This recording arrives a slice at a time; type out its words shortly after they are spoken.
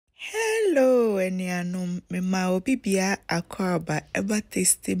Enianum, Mema Obibia Akoraba Ever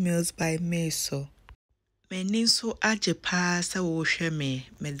Tasty Meals by Meso. Meninso aje pa sa wo hwe me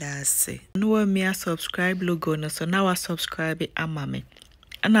medase. No wa me subscribe logo no so na wa subscribe ama me.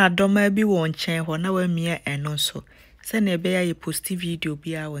 Ana adoma bi wo nchen ho na wa me eno so. Se na ebe ya post video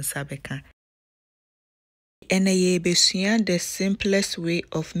bi a won sabeka. Ene ye besua the simplest way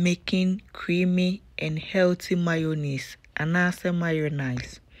of making creamy and healthy mayonnaise. Anase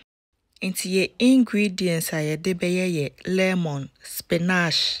mayonnaise. Inti ye ingredients a ye de ye lemon,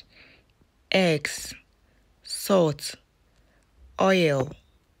 spinach, eggs, salt, oil.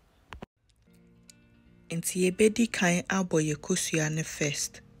 Inti ye bedi kan abo ye kosua ne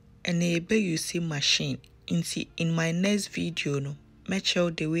first. And ye be use machine. Inti in my next video no, make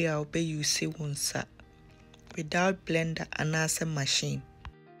sure the way I'll be use wonsa without blender and as a machine.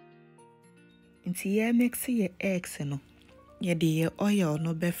 Inti ye mix ye eggs no. Ye de ye oil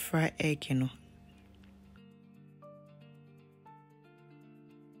no be fry egg no.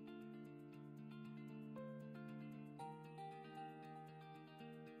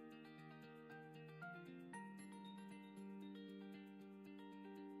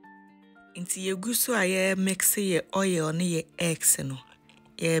 Inti ye guso a ye mix ye oil ne ye eggs no.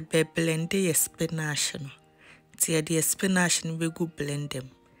 Ye be blend ye spinach no. Ti ye de spinach no be go blend them.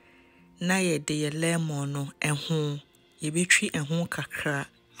 Na ye de ye lemon no ehun. Ye betwi ehun kakra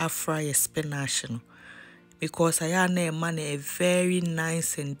afra ye spinach no. Because I na e man a very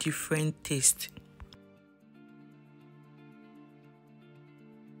nice and different taste.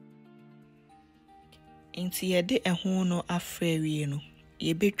 Inti ye de ehun no afra wie no.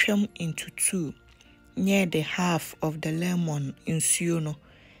 Ye betwam into two. Near the half of the lemon nsuo no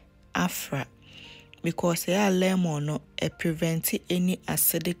afra. Because ya lemon no prevent any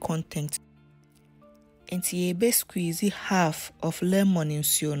acidic content. Inti ye be squeeze half of lemon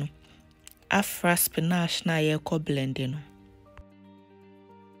nsuo no afra spinach na ye ko blending no.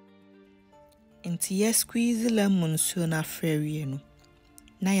 Inti ye squeeze lemon nsuo na afra wie no.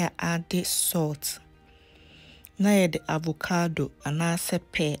 Na ya add salt. Na ye the avocado anase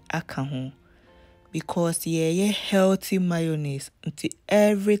pear aka ho. Because ye healthy mayonnaise into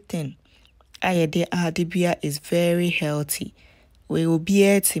everything. Ayede adibia is very healthy. We will be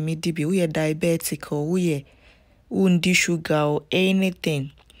able to me dibi we are diabetic or we undi sugar or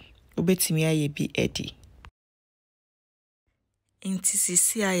anything. Ubetimi aye be edi. Inti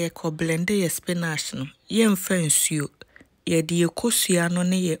sisi aye ko blende ye spinach no. Ye mfa nsuo. Ye de ye kosua no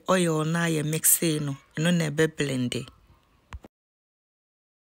ne ye oil na ye mixe no. No na be blende.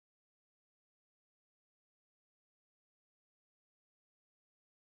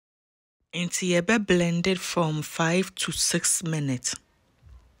 Inti ye be blended from 5 to 6 minutes.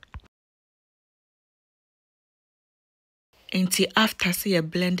 Inti after say you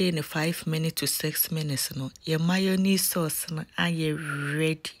blend in 5 minutes to 6 minutes no, your mayonnaise sauce no are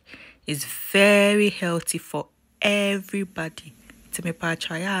ready. It's very healthy for everybody. To me pa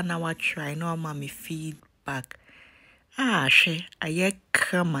try na wa try no ma feedback. She aye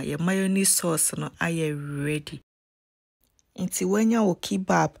kama your mayonnaise sauce no are ready. Inti when you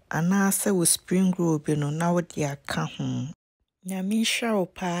kebab anase with spring roll no na wo de aka ho. Nyamisha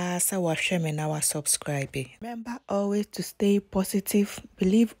opa sa wahweme na wa subscribe. Remember always to stay positive,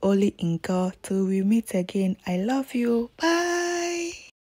 believe only in God till we meet again. I love you. Bye.